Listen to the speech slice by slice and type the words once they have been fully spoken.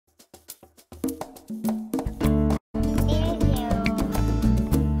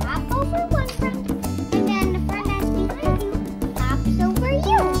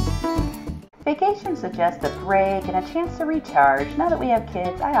trips are just a break and a chance to recharge. Now that we have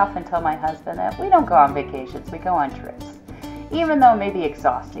kids, I often tell my husband that we don't go on vacations, we go on trips. Even though it may be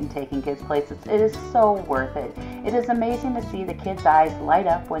exhausting taking kids places, it is so worth it. It is amazing to see the kids' eyes light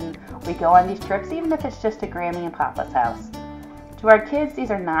up when we go on these trips, even if it's just to Grammy and Papa's house. To our kids,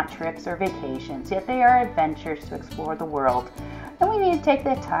 these are not trips or vacations, yet they are adventures to explore the world. And we need to take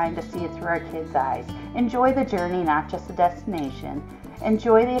the time to see it through our kids' eyes. Enjoy the journey, not just the destination.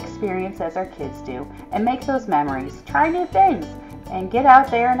 Enjoy the experience as our kids do, and make those memories. Try new things, and get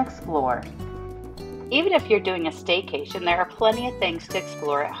out there and explore. Even if you're doing a staycation, there are plenty of things to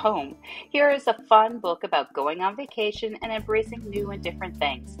explore at home. Here is a fun book about going on vacation and embracing new and different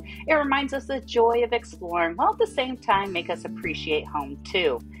things. It reminds us the joy of exploring, while at the same time make us appreciate home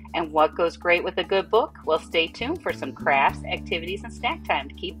too. And what goes great with a good book? Well, stay tuned for some crafts, activities, and snack time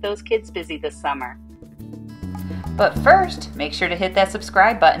to keep those kids busy this summer. But first, make sure to hit that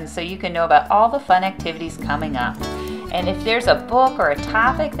subscribe button so you can know about all the fun activities coming up. And if there's a book or a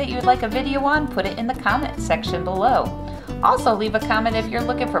topic that you'd like a video on, put it in the comment section below. Also, leave a comment if you're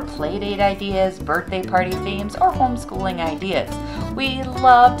looking for playdate ideas, birthday party themes, or homeschooling ideas. We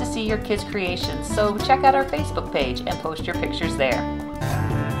love to see your kids' creations, so check out our Facebook page and post your pictures there.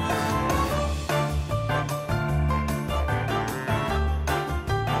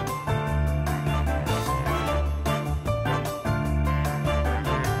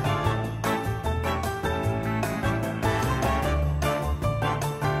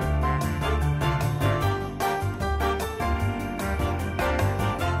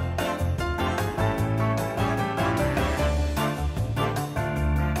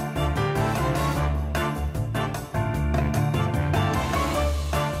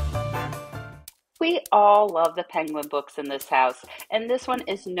 We all love the Penguin books in this house, and this one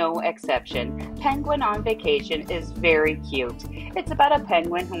is no exception. Penguin on Vacation is very cute. It's about a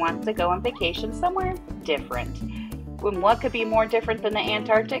penguin who wants to go on vacation somewhere different. What could be more different than the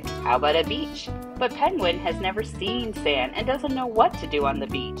Antarctic? How about a beach? But Penguin has never seen sand and doesn't know what to do on the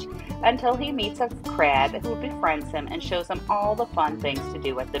beach until he meets a crab who befriends him and shows him all the fun things to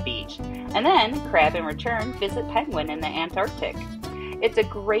do at the beach. And then Crab in return visits Penguin in the Antarctic. It's a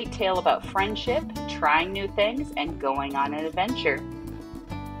great tale about friendship, trying new things, and going on an adventure.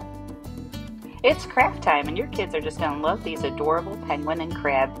 It's craft time, and your kids are just going to love these adorable penguin and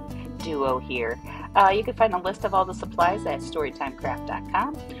crab duo here. You can find a list of all the supplies at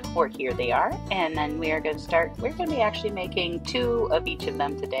storytimecraft.com, or here they are. And then we're going to be actually making 2 of each of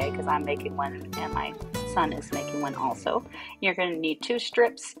them today, because I'm making one and my son is making one also. You're going to need 2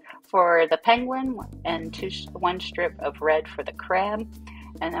 strips for the penguin and 1 strip of red for the crab.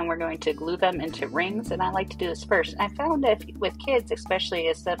 And then we're going to glue them into rings, and I like to do this first. I found that with kids especially,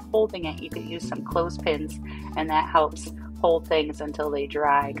 instead of holding it, you could use some clothespins, and that helps hold things until they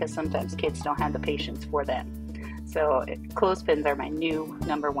dry, because sometimes kids don't have the patience for that. So clothespins are my new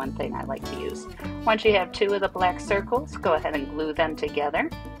 #1 thing I like to use. Once you have 2 of the black circles, go ahead and glue them together.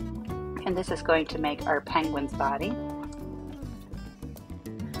 And this is going to make our penguin's body.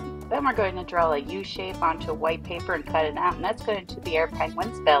 Then we're going to draw a U shape onto white paper and cut it out, and that's going to be our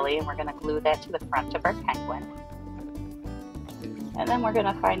penguin's belly, and we're going to glue that to the front of our penguin. And then we're going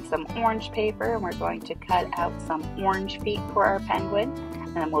to find some orange paper, and we're going to cut out some orange feet for our penguin,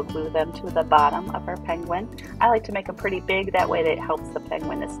 and then we'll glue them to the bottom of our penguin. I like to make them pretty big, that way that it helps the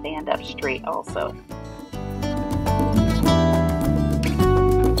penguin to stand up straight also.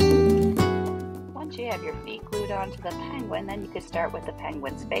 Once you have your feet glued onto the penguin, then you can start with the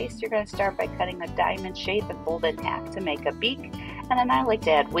penguin's face. You're going to start by cutting a diamond shape and fold it in half to make a beak. And then I like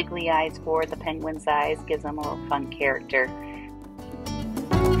to add wiggly eyes for the penguin's eyes, gives them a little fun character.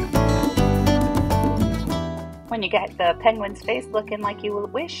 When you get the penguin's face looking like you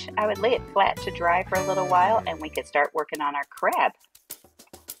would wish, I would lay it flat to dry for a little while, and we could start working on our crab.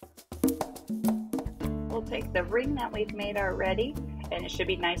 We'll take the ring that we've made already, and it should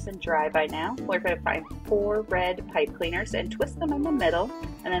be nice and dry by now. We're going to find 4 red pipe cleaners and twist them in the middle,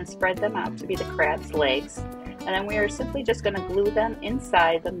 and then spread them out to be the crab's legs. And then we are simply just going to glue them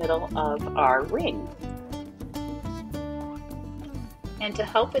inside the middle of our ring. And to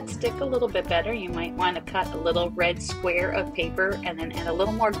help it stick a little bit better, you might want to cut a little red square of paper and then add a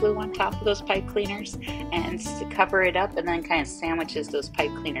little more glue on top of those pipe cleaners and cover it up, and then kind of sandwiches those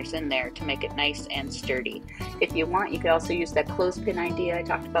pipe cleaners in there to make it nice and sturdy. If you want, you could also use that clothespin idea I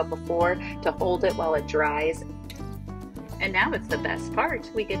talked about before to hold it while it dries. And now it's the best part.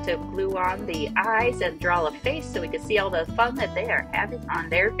 We get to glue on the eyes and draw a face so we can see all the fun that they are having on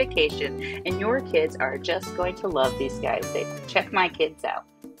their vacation. And your kids are just going to love these guys. Check my kids out.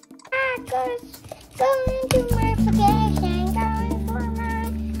 Going to my vacation, going for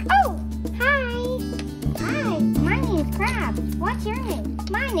my... Oh, hi! crab. What's your name?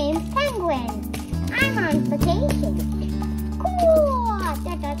 My name's Penguin. I'm on vacation. Cool!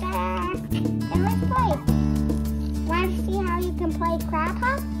 Da, da, da. And let's play. Want to see how you can play crab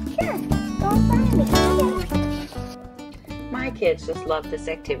hop? Sure. Go in front of me. My kids just love this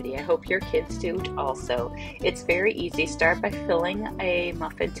activity. I hope your kids do also. It's very easy. Start by filling a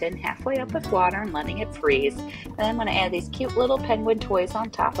muffin tin halfway up with water and letting it freeze. And then I'm going to add these cute little penguin toys on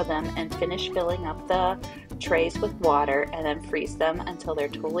top of them and finish filling up the trays with water and then freeze them until they're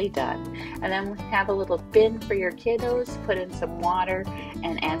totally done. And then have a little bin for your kiddos. Put in some water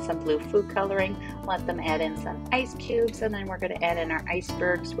and add some blue food coloring. Let them add in some ice cubes, and then we're going to add in our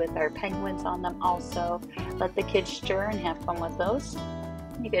icebergs with our penguins on them also. Let the kids stir and have fun with those.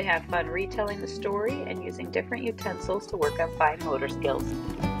 You can have fun retelling the story and using different utensils to work on fine motor skills.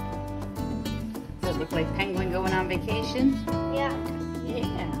 Does it look like Penguin going on vacation? Yeah.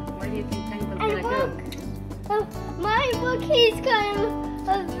 Yeah. Where do you think Penguin's going to go? My book is kind of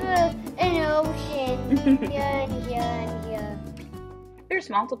an ocean. Yeah. There's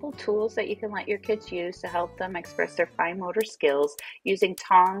multiple tools that you can let your kids use to help them express their fine motor skills, using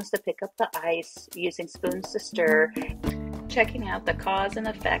tongs to pick up the ice, using spoons to stir, checking out the cause and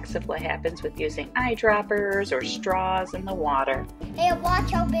effects of what happens with using eyedroppers or straws in the water. Hey,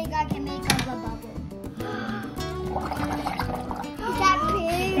 watch how big I can make up a bubble. Is that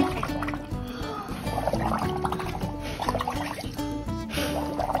big?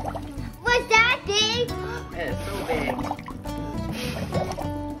 Was that big? It's so big.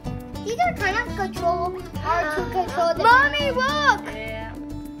 These are kind of hard to control. Mommy, look! Yeah.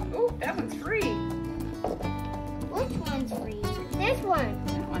 Oh, that one's free. Which one's free? This one.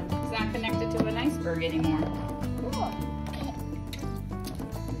 That one's not connected to an iceberg anymore. Cool.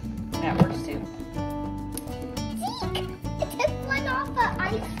 That works too. Zeke! It just went off the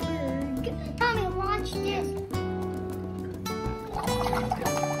iceberg. Mommy, watch this.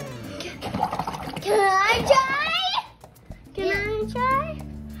 Can I try? Can I try?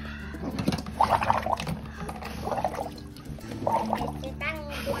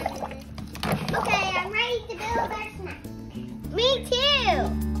 Okay, I'm ready to build our snack. Me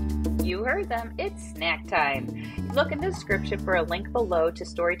too! You heard them. It's snack time. Look in the description for a link below to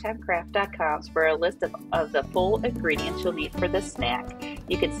storytimecraft.com for a list of the full ingredients you'll need for this snack.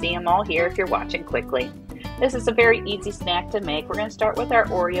 You can see them all here if you're watching quickly. This is a very easy snack to make. We're going to start with our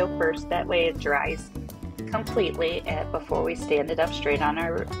Oreo first. That way it dries completely before we stand it up straight on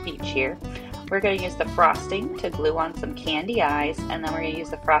our beach here. We're going to use the frosting to glue on some candy eyes, and then we're going to use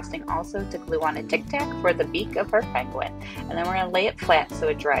the frosting also to glue on a Tic Tac for the beak of our penguin. And then we're going to lay it flat so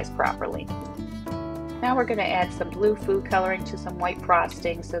it dries properly. Now we're going to add some blue food coloring to some white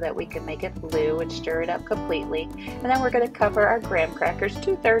frosting so that we can make it blue and stir it up completely. And then we're going to cover our graham crackers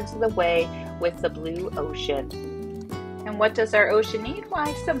 2/3 of the way with the blue ocean. And what does our ocean need?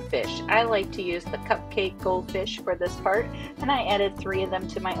 Why, some fish. I like to use the cupcake goldfish for this part, and I added 3 of them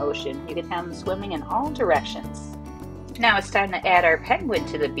to my ocean. You can have them swimming in all directions. Now it's time to add our penguin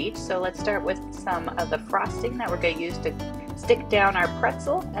to the beach, so let's start with some of the frosting that we're going to use to stick down our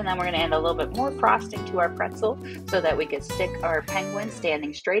pretzel, and then we're going to add a little bit more frosting to our pretzel so that we can stick our penguin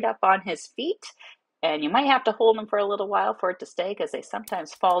standing straight up on his feet. And you might have to hold them for a little while for it to stay because they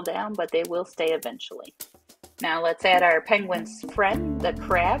sometimes fall down, but they will stay eventually. Now let's add our penguin's friend, the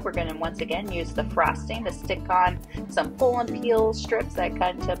crab. We're going to once again use the frosting to stick on some pull and peel strips that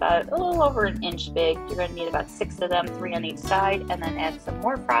cut to about a little over an inch big. You're going to need about 6 of them, 3 on each side, and then add some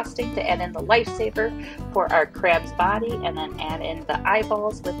more frosting to add in the lifesaver for our crab's body, and then add in the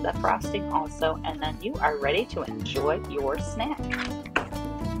eyeballs with the frosting also, and then you are ready to enjoy your snack.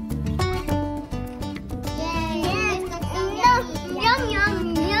 Yes, that's so yum,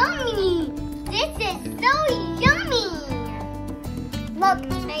 yum, yummy. This is so yummy! Look,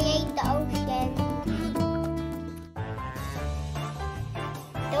 I ate the ocean.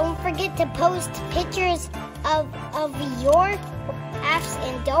 Don't forget to post pictures of your apps,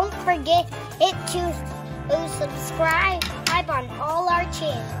 and don't forget to subscribe on all our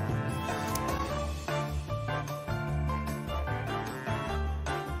channels.